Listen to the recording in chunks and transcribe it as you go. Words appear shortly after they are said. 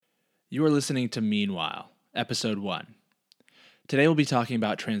You are listening to Meanwhile, Episode 1. Today we'll be talking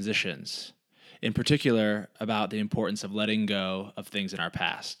about transitions, in particular about the importance of letting go of things in our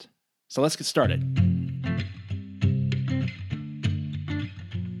past. So let's get started.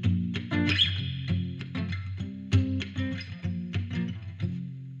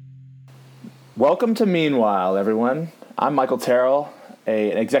 Welcome to Meanwhile, everyone. I'm Michael Terrell,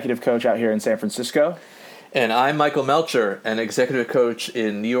 an executive coach out here in San Francisco. And I'm Michael Melcher, an executive coach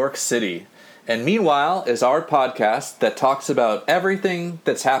in New York City. And Meanwhile is our podcast that talks about everything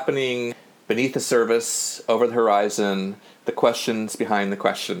that's happening beneath the surface, over the horizon, the questions behind the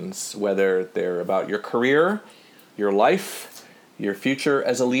questions, whether they're about your career, your life, your future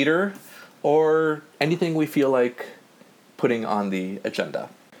as a leader, or anything we feel like putting on the agenda.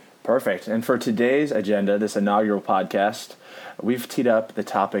 Perfect. And for today's agenda, this inaugural podcast, we've teed up the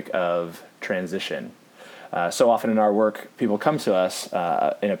topic of transition. So often in our work, people come to us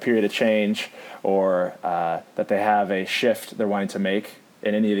in a period of change or that they have a shift they're wanting to make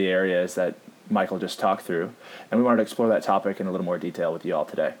in any of the areas that Michael just talked through. And we wanted to explore that topic in a little more detail with you all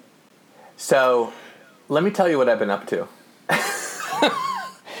today. So let me tell you what I've been up to.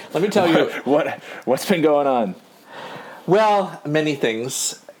 Let me tell you. What's been going on? Well, many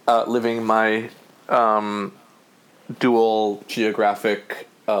things. Living my dual geographic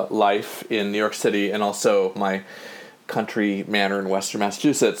life in New York City and also my country manor in Western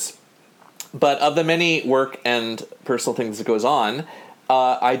Massachusetts. But of the many work and personal things that goes on,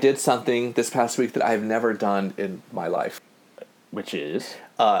 I did something this past week that I've never done in my life. Which is?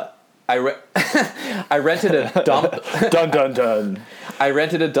 I rented a dump. Dun, dun, dun. I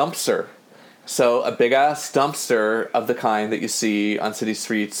rented a dumpster. So a big-ass dumpster of the kind that you see on city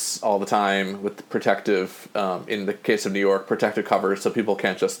streets all the time with protective, in the case of New York, protective covers so people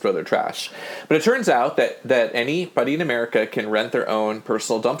can't just throw their trash. But it turns out that anybody in America can rent their own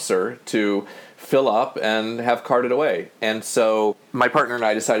personal dumpster to fill up and have carted away. And so my partner and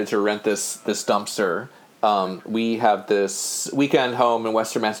I decided to rent this dumpster. We have this weekend home in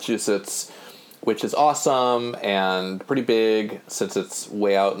Western Massachusetts, which is awesome and pretty big since it's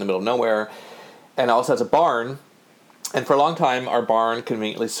way out in the middle of nowhere. And it also has a barn. And for a long time, our barn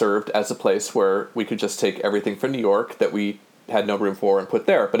conveniently served as a place where we could just take everything from New York that we had no room for and put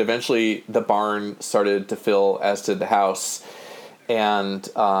there. But eventually, the barn started to fill, as did the house. And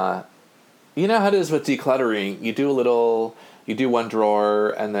you know how it is with decluttering. You do one drawer,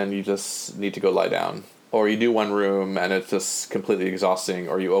 and then you just need to go lie down. Or you do one room, and it's just completely exhausting.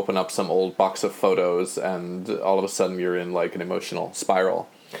 Or you open up some old box of photos, and all of a sudden, you're in like an emotional spiral.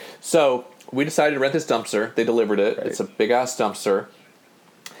 So we decided to rent this dumpster. They delivered it. Right. It's a big-ass dumpster.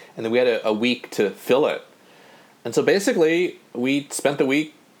 And then we had a week to fill it. And so basically, we spent the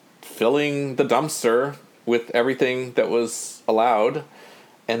week filling the dumpster with everything that was allowed.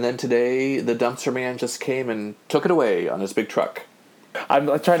 And then today, the dumpster man just came and took it away on his big truck. I'm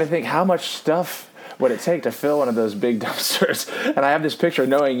trying to think, how much stuff would it take to fill one of those big dumpsters? And I have this picture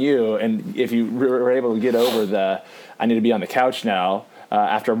knowing you, and if you were able to get over I need to be on the couch now,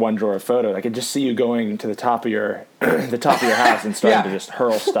 after one drawer of photos, I could just see you going to the top of your house and starting to just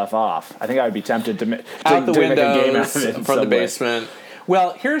hurl stuff off. I think I would be tempted to out the windows, make a game out of it from the basement.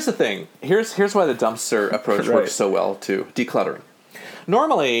 Well, here's the thing. Here's why the dumpster approach works so well too. Decluttering.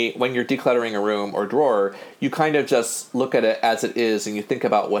 Normally, when you're decluttering a room or drawer, you kind of just look at it as it is and you think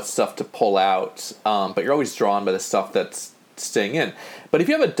about what stuff to pull out. But you're always drawn by the stuff that's staying in. But if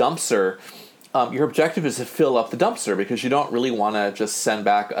you have a dumpster, your objective is to fill up the dumpster because you don't really want to just send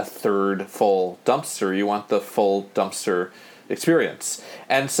back a third full dumpster. You want the full dumpster experience.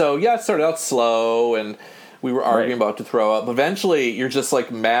 And so, it started out slow and we were arguing about to throw up. Eventually, you're just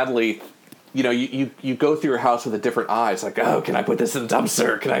like madly, you go through your house with a different eye. It's like, oh, can I put this in the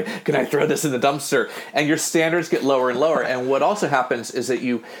dumpster? Can I throw this in the dumpster? And your standards get lower and lower. And what also happens is that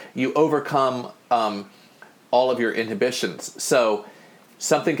you overcome all of your inhibitions. So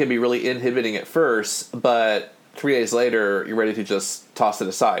something can be really inhibiting at first, but 3 days later, you're ready to just toss it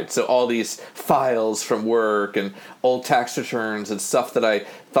aside. So all these files from work and old tax returns and stuff that I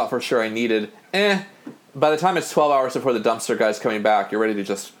thought for sure I needed, by the time it's 12 hours before the dumpster guy's coming back, you're ready to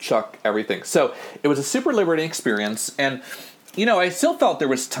just chuck everything. So it was a super liberating experience, and I still felt there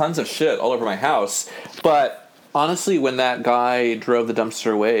was tons of shit all over my house, but honestly, when that guy drove the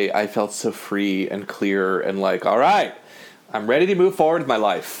dumpster away, I felt so free and clear and like, all right, I'm ready to move forward with my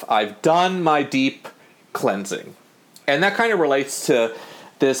life. I've done my deep cleansing. And that kind of relates to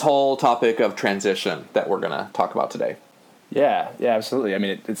this whole topic of transition that we're going to talk about today. Yeah, absolutely. I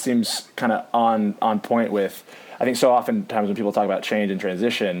mean, it seems kind of on point with, I think so oftentimes when people talk about change and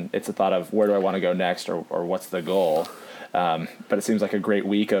transition, it's a thought of where do I want to go next or what's the goal? But it seems like a great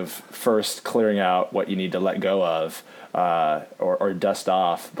week of first clearing out what you need to let go of or dust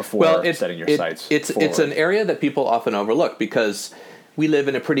off before setting your sights It's an area that people often overlook because we live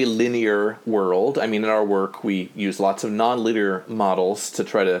in a pretty linear world. I mean, in our work, we use lots of non-linear models to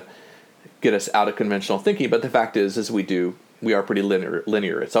try to get us out of conventional thinking. But the fact is we are pretty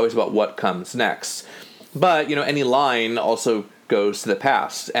linear. It's always about what comes next. But, any line also goes to the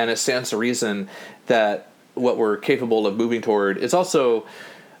past. And it stands to reason that what we're capable of moving toward is also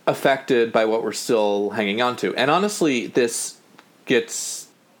affected by what we're still hanging on to. And honestly, this gets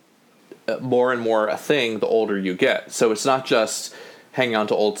more and more a thing the older you get. So it's not just hanging on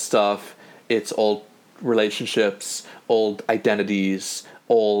to old stuff. It's old relationships, old identities,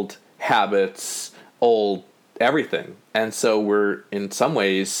 old habits, old everything. And so we're in some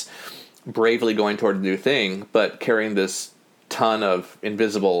ways bravely going toward a new thing, but carrying this ton of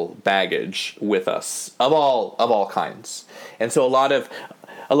invisible baggage with us of all kinds. And so a lot of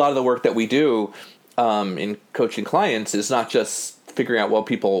the work that we do in coaching clients is not just figuring out what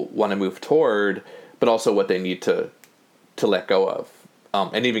people want to move toward, but also what they need to let go of,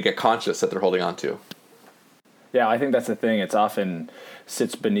 and even get conscious that they're holding on to. Yeah, I think that's the thing. It's often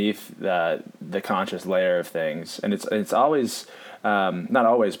sits beneath the conscious layer of things, and it's always not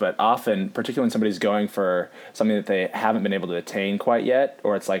always, but often, particularly when somebody's going for something that they haven't been able to attain quite yet,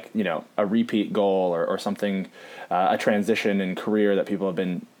 or it's like a repeat goal or something, a transition in career that people have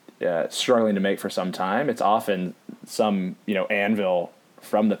been struggling to make for some time. It's often some anvil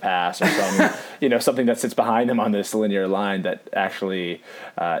from the past or some something that sits behind them on this linear line that actually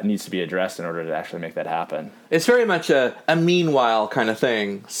needs to be addressed in order to actually make that happen. It's very much a meanwhile kind of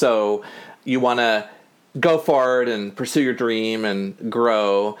thing. So you want to go forward and pursue your dream and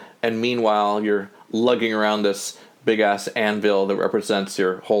grow, and meanwhile you're lugging around this big ass anvil that represents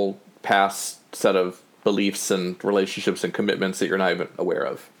your whole past set of beliefs and relationships and commitments that you're not even aware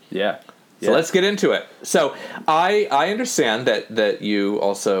of. Yeah. So let's get into it. So I understand that you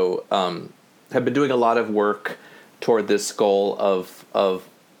also have been doing a lot of work toward this goal of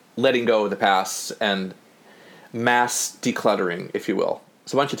letting go of the past and mass decluttering, if you will.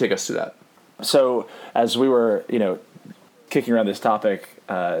 So why don't you take us through that? So as we were, kicking around this topic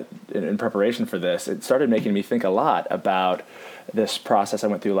in preparation for this, it started making me think a lot about this process I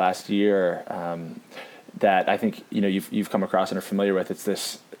went through last year that I think you've come across and are familiar with. It's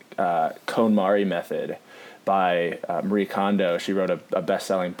this KonMari method by Marie Kondo. She wrote a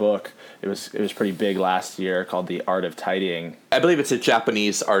best-selling book. It was pretty big last year, called The Art of Tidying. I believe it's a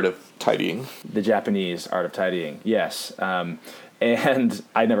Japanese art of tidying. The Japanese Art of Tidying, yes. And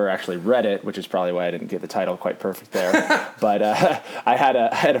I never actually read it, which is probably why I didn't get the title quite perfect there. But I had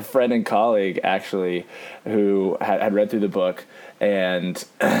a friend and colleague actually who had read through the book and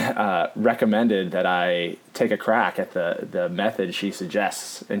recommended that I take a crack at the method she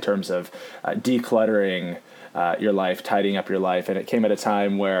suggests in terms of decluttering your life, tidying up your life. And it came at a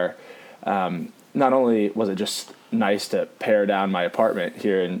time where not only was it just nice to pare down my apartment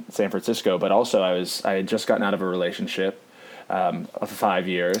here in San Francisco, but also I had just gotten out of a relationship of 5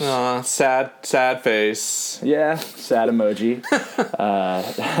 years. Sad face. Yeah, sad emoji.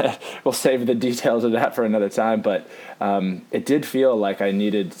 We'll save the details of that for another time, but it did feel like I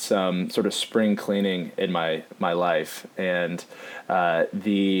needed some sort of spring cleaning in my life, and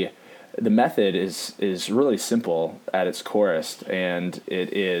the method is really simple at its corest, and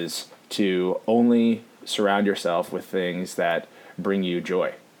it is to only surround yourself with things that bring you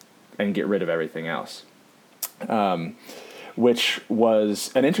joy and get rid of everything else. Which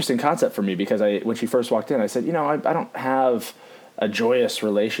was an interesting concept for me because when she first walked in, I said, I don't have a joyous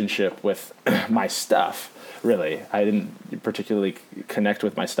relationship with my stuff, really. I didn't particularly connect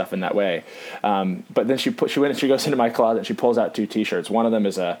with my stuff in that way. But then she went and she goes into my closet and she pulls out 2 T-shirts. One of them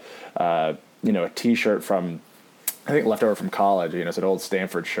is a T-shirt from, I think, leftover from college. It's an old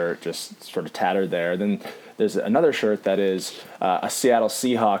Stanford shirt, just sort of tattered there. Then there's another shirt that is a Seattle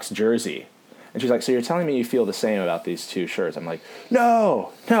Seahawks jersey. And she's like, so you're telling me you feel the same about these 2 shirts? I'm like,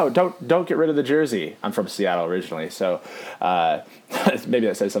 no, don't get rid of the jersey. I'm from Seattle originally, so maybe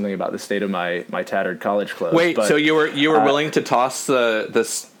that says something about the state of my tattered college clothes. Wait, so you were willing to toss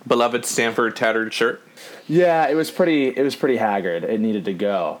this beloved Stanford tattered shirt? Yeah, it was pretty haggard. It needed to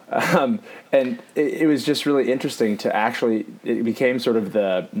go, and it was just really interesting to actually. It became sort of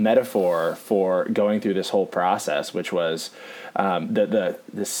the metaphor for going through this whole process, which was the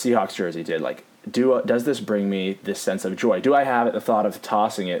Seahawks jersey did. Like, does this bring me this sense of joy? Do I have at the thought of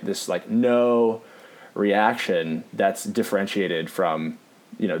tossing it this no reaction that's differentiated from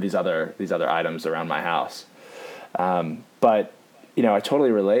these other items around my house? But I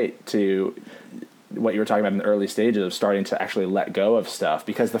totally relate to what you were talking about in the early stages of starting to actually let go of stuff,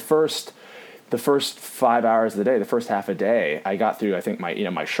 because the first 5 hours of the day, the first half a day, I got through, I think,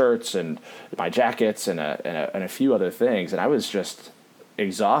 my shirts and my jackets and a few other things, and I was just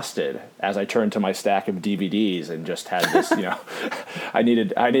exhausted as I turned to my stack of DVDs and just had this, I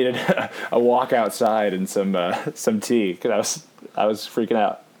needed a walk outside and some tea, because I was freaking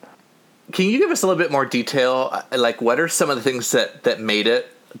out. Can you give us a little bit more detail? Like, what are some of the things that made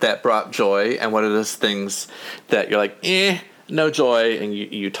it, that brought joy, and what are those things that you're like, no joy, and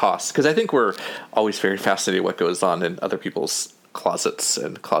you toss? Because I think we're always very fascinated what goes on in other people's closets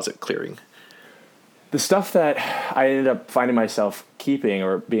and closet clearing. The stuff that I ended up finding myself keeping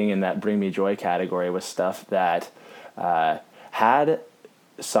or being in that bring me joy category was stuff that had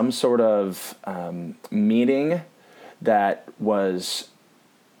some sort of meaning that was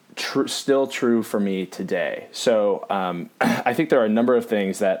still true for me today. So I think there are a number of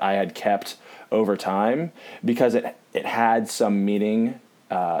things that I had kept over time because it had some meaning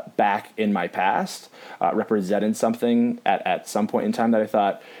back in my past, represented something at some point in time that I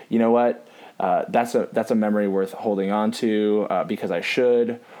thought, you know what, that's a memory worth holding on to because I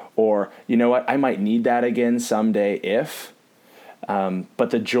should, or you know what, I might need that again someday if.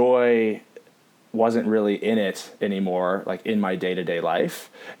 But the joy wasn't really in it anymore, like in my day-to-day life.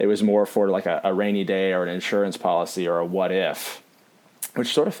 It was more for like a rainy day or an insurance policy or a what if,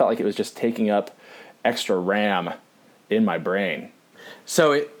 which sort of felt like it was just taking up extra RAM in my brain.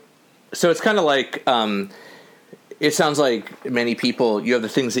 So it's kind of like, it sounds like many people, you have the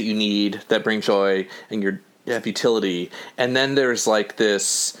things that you need that bring joy and you have utility. And then there's like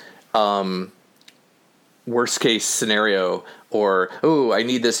this worst case scenario, or, oh, I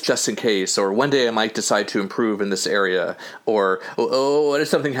need this just in case, or one day I might decide to improve in this area, or, oh, what if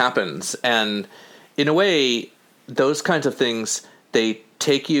something happens? And in a way, those kinds of things, they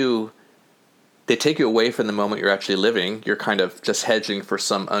take you away from the moment you're actually living. You're kind of just hedging for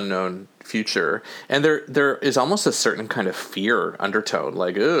some unknown future. And there is almost a certain kind of fear undertone,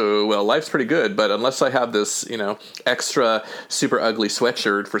 like, oh, well, life's pretty good, but unless I have this, extra super ugly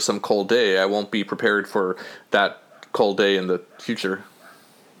sweatshirt for some cold day, I won't be prepared for that cold day in the future.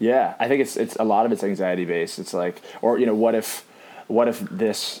 Yeah, I think it's a lot of it's anxiety based. It's like, or what if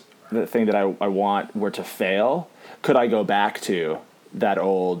the thing that I want were to fail? Could I go back to that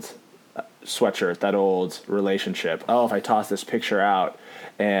old sweatshirt, that old relationship? Oh, if I toss this picture out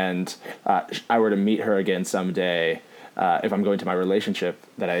and I were to meet her again someday, if I'm going to my relationship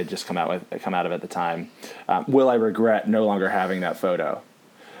that I had just come out of at the time, will I regret no longer having that photo?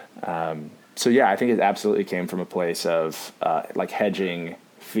 So yeah, I think it absolutely came from a place of like hedging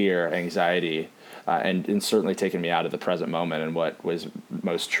fear, anxiety, and certainly taking me out of the present moment and what was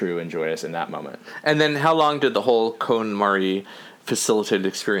most true and joyous in that moment. And then how long did the whole KonMari facilitated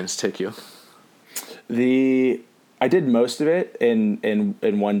experience take you? I did most of it in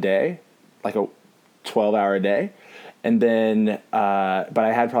one day, like a 12-hour day. And then, but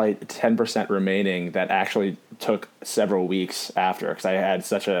I had probably 10% remaining that actually took several weeks after, because I had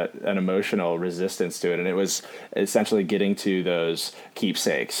such an emotional resistance to it. And it was essentially getting to those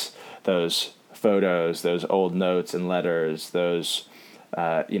keepsakes, those photos, those old notes and letters, those,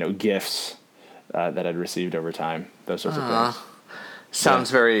 gifts that I'd received over time, those sorts of things. Sounds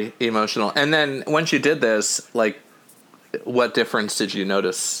very emotional. And then once you did this, like, what difference did you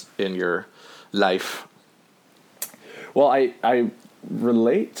notice in your life? Well, I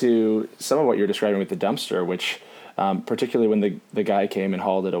relate to some of what you're describing with the dumpster, which particularly when the guy came and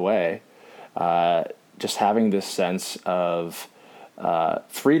hauled it away, just having this sense of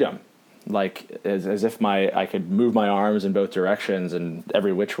freedom, like as if I could move my arms in both directions and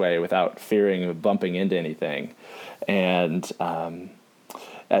every which way without fearing of bumping into anything. And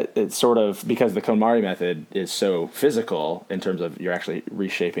it's sort of, because the KonMari method is so physical in terms of you're actually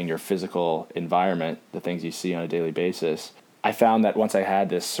reshaping your physical environment, the things you see on a daily basis. I found that once I had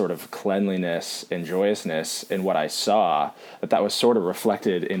this sort of cleanliness and joyousness in what I saw, that was sort of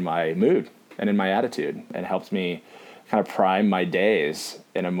reflected in my mood and in my attitude, and helped me kind of prime my days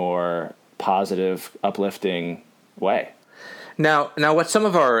in a more positive, uplifting way. Now, what some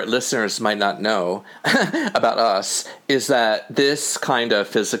of our listeners might not know about us is that this kind of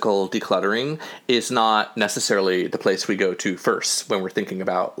physical decluttering is not necessarily the place we go to first when we're thinking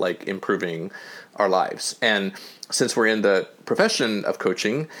about like improving our lives. And since we're in the profession of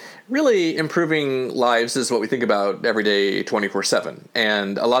coaching, really improving lives is what we think about every day, 24/7.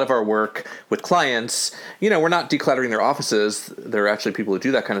 And a lot of our work with clients, we're not decluttering their offices. There are actually people who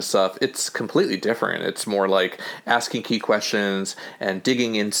do that kind of stuff. It's completely different. It's more like asking key questions and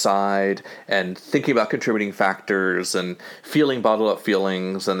digging inside and thinking about contributing factors and feeling bottled up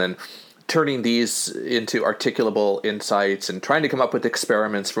feelings, and then turning these into articulable insights and trying to come up with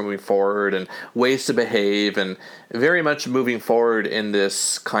experiments for moving forward and ways to behave, and very much moving forward in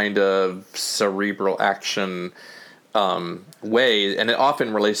this kind of cerebral action way. And it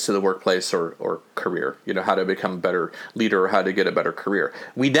often relates to the workplace or career, how to become a better leader or how to get a better career.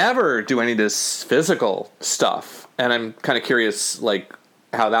 We never do any of this physical stuff. And I'm kind of curious, like,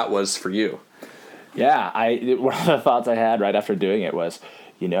 how that was for you. Yeah, one of the thoughts I had right after doing it was,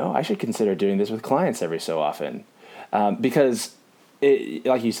 I should consider doing this with clients every so often, because,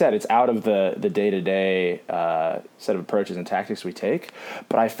 like you said, it's out of the day-to-day set of approaches and tactics we take.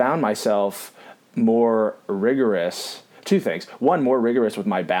 But I found myself more rigorous. Two things. One, more rigorous with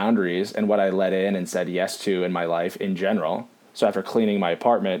my boundaries and what I let in and said yes to in my life in general. So after cleaning my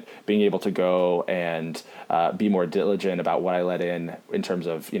apartment, being able to go and be more diligent about what I let in terms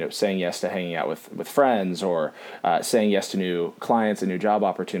of, saying yes to hanging out with friends, or saying yes to new clients and new job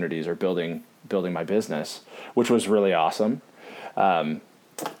opportunities, or building my business, which was really awesome.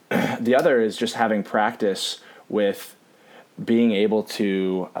 The other is just having practice with being able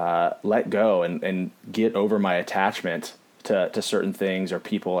to let go and get over my attachment to certain things or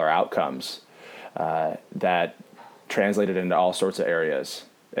people or outcomes that translated into all sorts of areas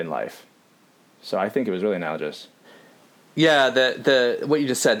in life. So I think it was really analogous. Yeah, the what you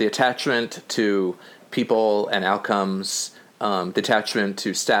just said, the attachment to people and outcomes, the attachment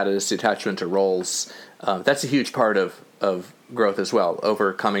to status, the attachment to roles, that's a huge part of growth as well,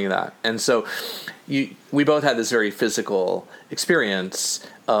 overcoming that. And so we both had this very physical experience,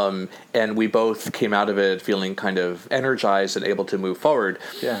 and we both came out of it feeling kind of energized and able to move forward.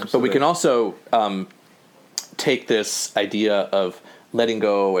 Yeah, but we can also take this idea of letting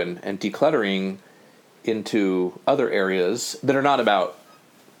go and decluttering into other areas that are not about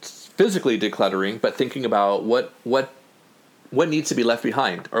physically decluttering, but thinking about what needs to be left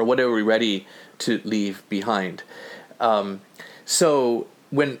behind, or what are we ready to leave behind. So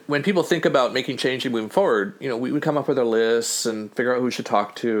when people think about making change and moving forward, we would come up with our lists and figure out who we should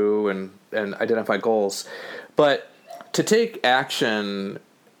talk to and identify goals. But to take action,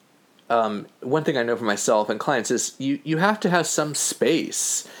 one thing I know for myself and clients is you have to have some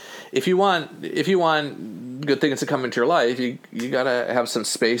space. If you want good things to come into your life, you gotta have some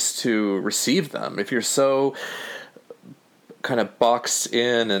space to receive them. If you're so kind of boxed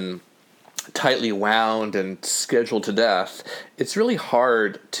in and tightly wound and scheduled to death, it's really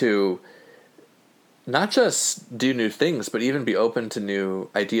hard to not just do new things, but even be open to new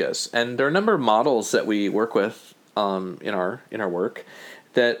ideas. And there are a number of models that we work with in our work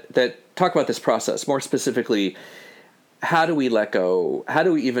that talk about this process. More specifically, how do we let go? How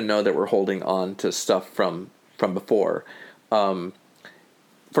do we even know that we're holding on to stuff from before? For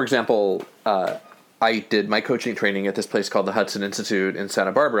example, I did my coaching training at this place called the Hudson Institute in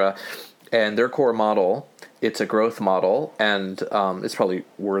Santa Barbara, and their core model, it's a growth model, and it's probably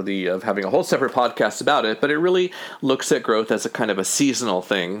worthy of having a whole separate podcast about it, but it really looks at growth as a kind of a seasonal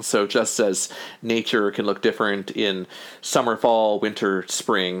thing. So just as nature can look different in summer, fall, winter,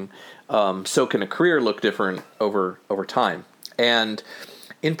 spring, so can a career look different over time. And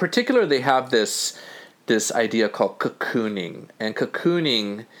in particular, they have this idea called cocooning. And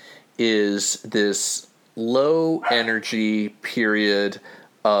cocooning is this low energy period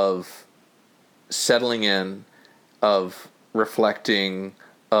of settling in, of reflecting,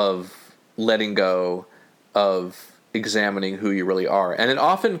 of letting go, of examining who you really are. And it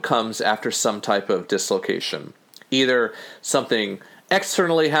often comes after some type of dislocation. Either something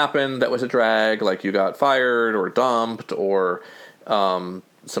externally happened that was a drag, like you got fired or dumped, or some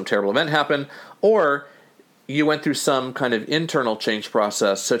terrible event happened, or you went through some kind of internal change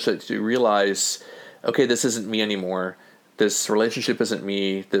process such that you realize, okay, this isn't me anymore. This relationship isn't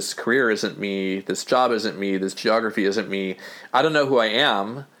me, this career isn't me, this job isn't me, this geography isn't me. I don't know who I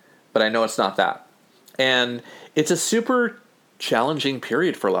am, but I know it's not that. And it's a super challenging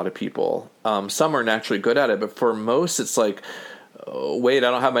period for a lot of people. Some are naturally good at it, but for most it's like, oh, wait,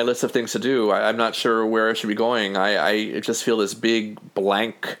 I don't have my list of things to do. I'm not sure where I should be going. I just feel this big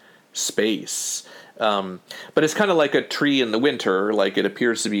blank space. But it's kind of like a tree in the winter, like it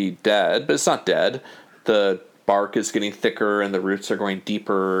appears to be dead, but it's not dead. The bark is getting thicker and the roots are going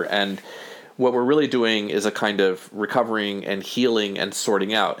deeper, and what we're really doing is a kind of recovering and healing and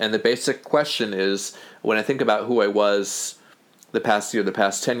sorting out. And the basic question is, when I think about who I was the past year, the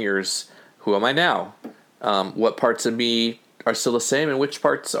past 10 years, who am I now? What parts of me are still the same and which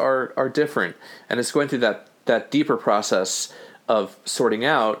parts are different? And it's going through that deeper process of sorting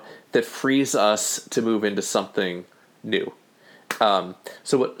out that frees us to move into something new.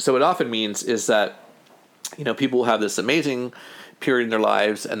 So what it often means is that people have this amazing period in their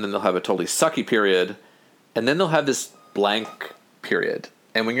lives, and then they'll have a totally sucky period, and then they'll have this blank period.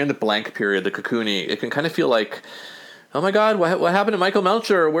 And when you're in the blank period, the cocooning, it can kind of feel like, oh my God, what happened to Michael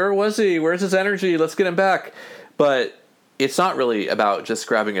Melcher? Where was he? Where's his energy? Let's get him back. But it's not really about just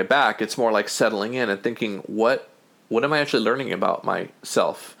grabbing it back. It's more like settling in and thinking, what am I actually learning about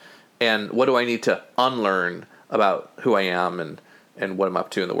myself? And what do I need to unlearn about who I am and what I'm up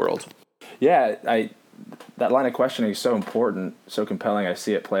to in the world? Yeah, that line of questioning is so important, so compelling. I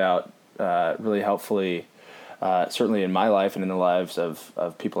see it play out really helpfully, certainly in my life and in the lives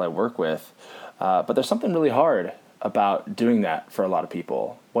of people I work with. But there's something really hard about doing that for a lot of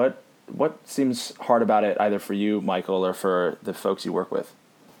people. What seems hard about it, either for you, Michael, or for the folks you work with?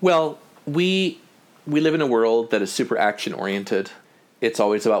 Well, we live in a world that is super action-oriented. It's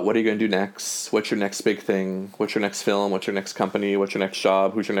always about, what are you going to do next? What's your next big thing? What's your next film? What's your next company? What's your next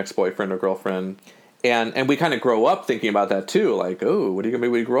job? Who's your next boyfriend or girlfriend? And we kind of grow up thinking about that too. Like, oh, what are you going to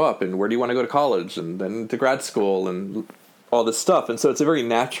be when you grow up? And where do you want to go to college? And then to grad school and all this stuff. And so it's a very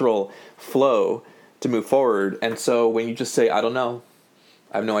natural flow to move forward. And so when you just say, I don't know,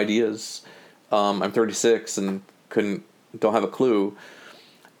 I have no ideas, I'm 36 and don't have a clue,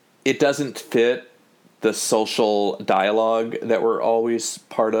 it doesn't fit the social dialogue that we're always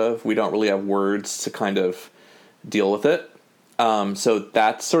part of. We don't really have words to kind of deal with it. So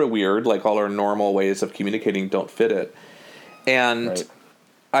that's sort of weird. Like, all our normal ways of communicating don't fit it. And right.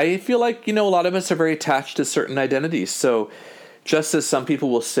 I feel like, a lot of us are very attached to certain identities. So just as some people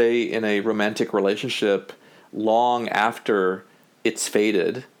will say in a romantic relationship long after it's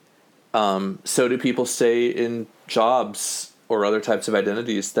faded, so do people say in jobs or other types of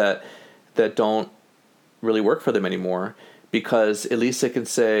identities that don't really work for them anymore, because at least they can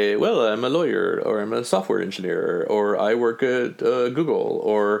say, well, I'm a lawyer, or I'm a software engineer, or I work at Google,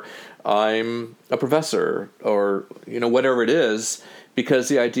 or I'm a professor, or whatever it is, because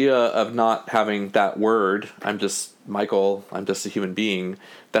the idea of not having that word, I'm just Michael, I'm just a human being,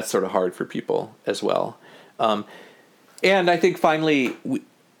 that's sort of hard for people as well. And I think finally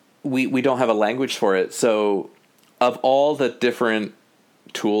we don't have a language for it. So of all the different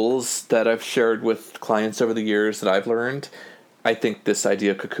tools that I've shared with clients over the years that I've learned, I think this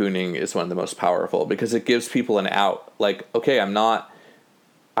idea of cocooning is one of the most powerful, because it gives people an out. Like, okay, I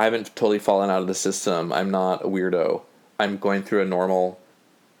haven't totally fallen out of the system. I'm not a weirdo. I'm going through a normal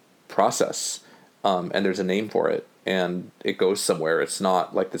process, and there's a name for it, and it goes somewhere. It's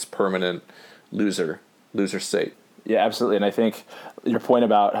not like this permanent loser state. Yeah, absolutely. And I think your point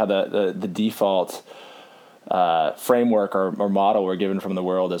about how the default framework or model we're given from the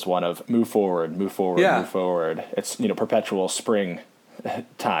world is one of move forward. Yeah. Move forward. It's, perpetual spring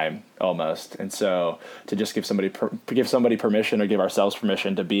time almost. And so to just give somebody permission, or give ourselves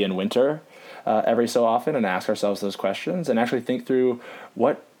permission to be in winter every so often, and ask ourselves those questions and actually think through,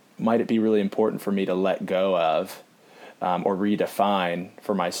 what might it be really important for me to let go of or redefine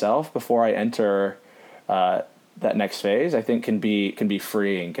for myself before I enter that next phase, I think can be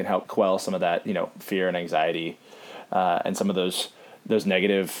freeing, can help quell some of that, fear and anxiety, and some of those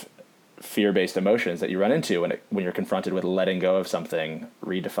negative fear-based emotions that you run into when you're confronted with letting go of something,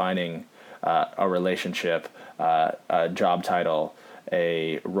 redefining a relationship, a job title,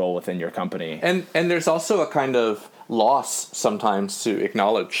 a role within your company. And there's also a kind of loss sometimes to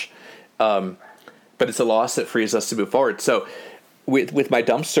acknowledge, but it's a loss that frees us to move forward. So with my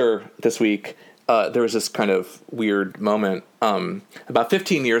dumpster this week, there was this kind of weird moment. About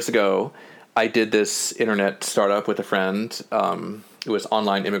 15 years ago, I did this internet startup with a friend. It was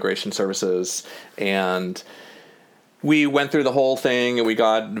online immigration services, and we went through the whole thing, and we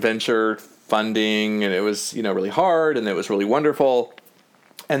got venture funding, and it was, really hard, and it was really wonderful.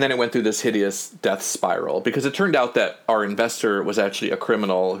 And then it went through this hideous death spiral, because it turned out that our investor was actually a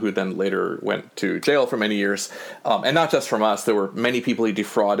criminal who then later went to jail for many years. And not just from us. There were many people he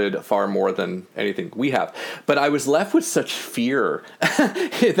defrauded, far more than anything we have. But I was left with such fear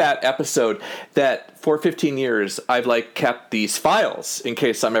in that episode that for 15 years, I've kept these files in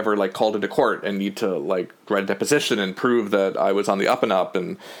case I'm ever called into court and need to write a deposition and prove that I was on the up and up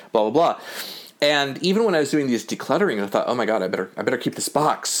and blah, blah, blah. And even when I was doing these decluttering, I thought, oh my God, I better keep this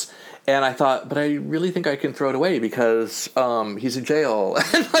box. And I thought, but I really think I can throw it away because he's in jail.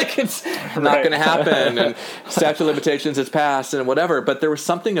 And it's not going to happen. And statute of limitations has passed and whatever. But there was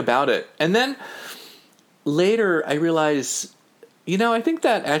something about it. And then later I realized, I think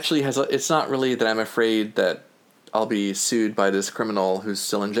that actually it's not really that I'm afraid that I'll be sued by this criminal who's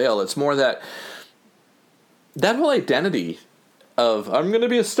still in jail. It's more that whole identity of, I'm going to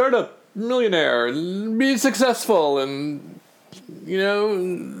be a startup millionaire, be successful, and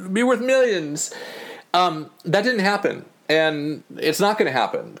be worth millions. That didn't happen. And it's not going to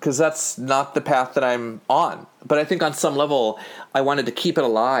happen because that's not the path that I'm on. But I think on some level, I wanted to keep it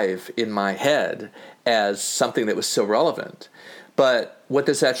alive in my head as something that was so relevant. But what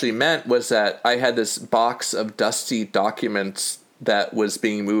this actually meant was that I had this box of dusty documents that was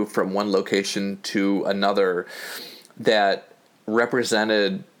being moved from one location to another that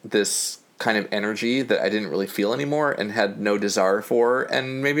represented this kind of energy that I didn't really feel anymore and had no desire for.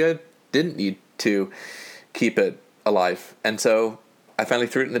 And maybe I didn't need to keep it alive. And so I finally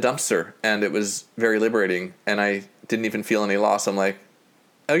threw it in the dumpster, and it was very liberating, and I didn't even feel any loss. I'm like,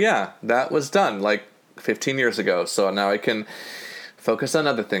 oh yeah, that was done like 15 years ago. So now I can focus on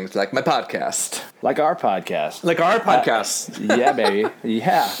other things like my podcast. Like our podcast. Yeah, baby.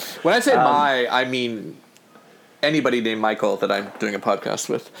 Yeah. When I say I mean anybody named Michael that I'm doing a podcast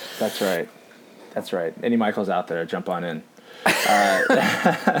with. That's right. Any Michaels out there, jump on in.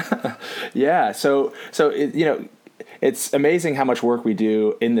 Yeah. So it's amazing how much work we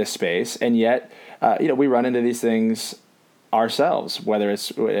do in this space, and yet, we run into these things ourselves, whether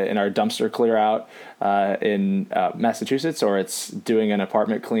it's in our dumpster clear out in Massachusetts, or it's doing an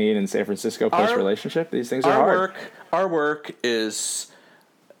apartment clean in San Francisco post relationship. These things are hard. Our work is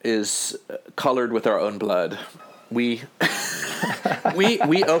colored with our own blood. We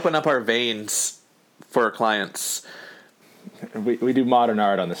we open up our veins for our clients. We do modern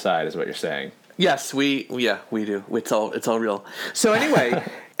art on the side, is what you're saying. Yes, we do. It's all real. So anyway,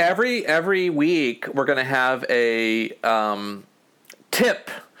 every week we're going to have a tip,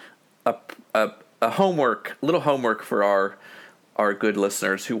 a little homework for our good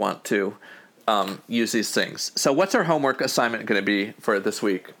listeners who want to use these things. So what's our homework assignment going to be for this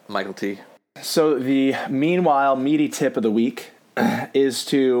week, Michael T? So the meanwhile meaty tip of the week is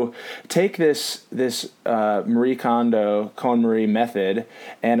to take this Marie Kondo, KonMari method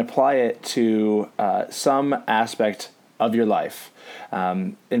and apply it to some aspect of your life.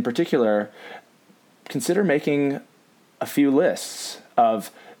 In particular, consider making a few lists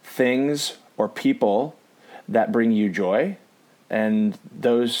of things or people that bring you joy and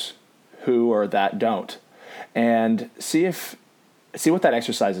those who or that don't. And see what that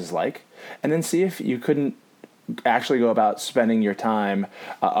exercise is like, and then see if you couldn't actually go about spending your time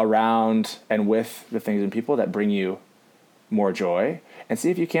around and with the things and people that bring you more joy, and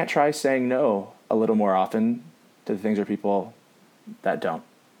see if you can't try saying no a little more often to the things or people that don't.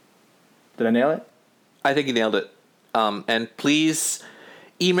 Did I nail it? I think you nailed it. And please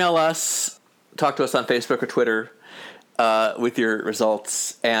email us, talk to us on Facebook or Twitter with your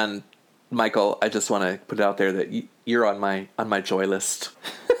results. And Michael, I just want to put it out there that you're on my joy list.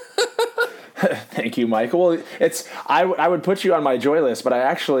 Thank you, Michael. Well, I would put you on my joy list, but I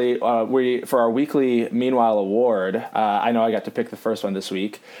actually for our weekly Meanwhile Award, I know I got to pick the first one this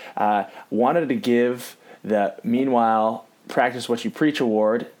week. Wanted to give the Meanwhile Practice What You Preach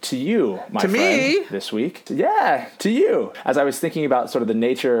Award to you, my friend, me? this week. Yeah, to you. As I was thinking about sort of the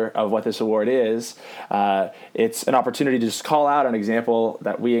nature of what this award is, it's an opportunity to just call out an example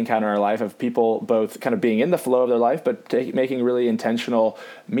that we encounter in our life of people both kind of being in the flow of their life, but making really intentional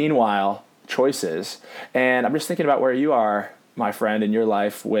meanwhile choices. And I'm just thinking about where you are, my friend, in your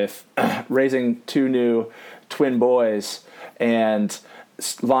life with raising two new twin boys and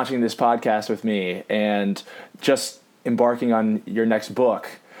launching this podcast with me and just embarking on your next book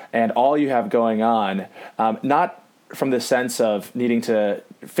and all you have going on, not from the sense of needing to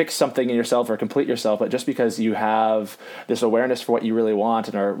fix something in yourself or complete yourself, but just because you have this awareness for what you really want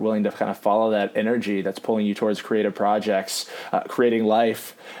and are willing to kind of follow that energy that's pulling you towards creative projects, creating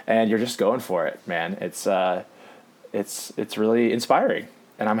life, and you're just going for it, man. It's really inspiring,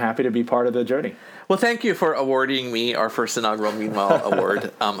 and I'm happy to be part of the journey. Well, thank you for awarding me our first inaugural Meanwhile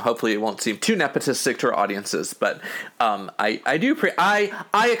Award. Hopefully it won't seem too nepotistic to our audiences, but I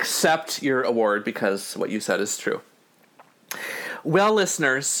accept your award because what you said is true. Well,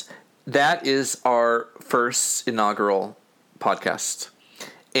 listeners, that is our first inaugural podcast.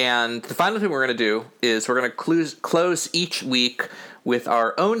 And the final thing we're going to do is we're going to close each week with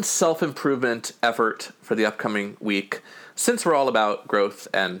our own self-improvement effort for the upcoming week, since we're all about growth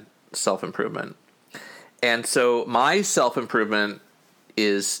and self-improvement. And so my self-improvement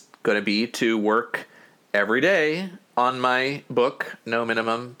is going to be to work every day on my book, No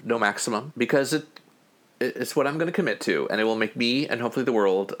Minimum, No Maximum, because it's what I'm going to commit to, and it will make me and hopefully the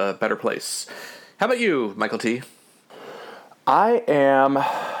world a better place. How about you, Michael T? I am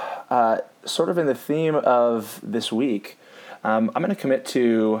sort of in the theme of this week. I'm going to commit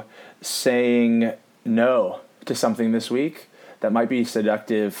to saying no to something this week that might be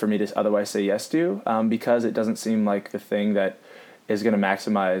seductive for me to otherwise say yes to, because it doesn't seem like the thing that is going to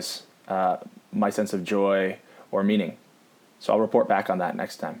maximize my sense of joy or meaning. So I'll report back on that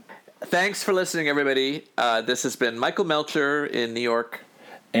next time. Thanks for listening, everybody. This has been Michael Melcher in New York.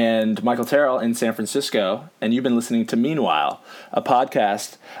 And Michael Terrell in San Francisco. And you've been listening to Meanwhile, a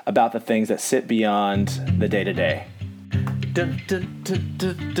podcast about the things that sit beyond the day-to-day.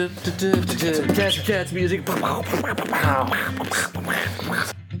 Jazz music.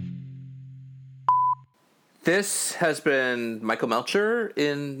 This has been Michael Melcher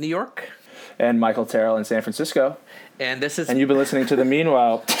in New York. And Michael Terrell in San Francisco. And this is... And you've been listening to the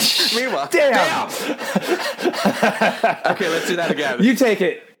Meanwhile. Meanwhile. Damn! Okay, let's do that again. You take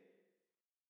it.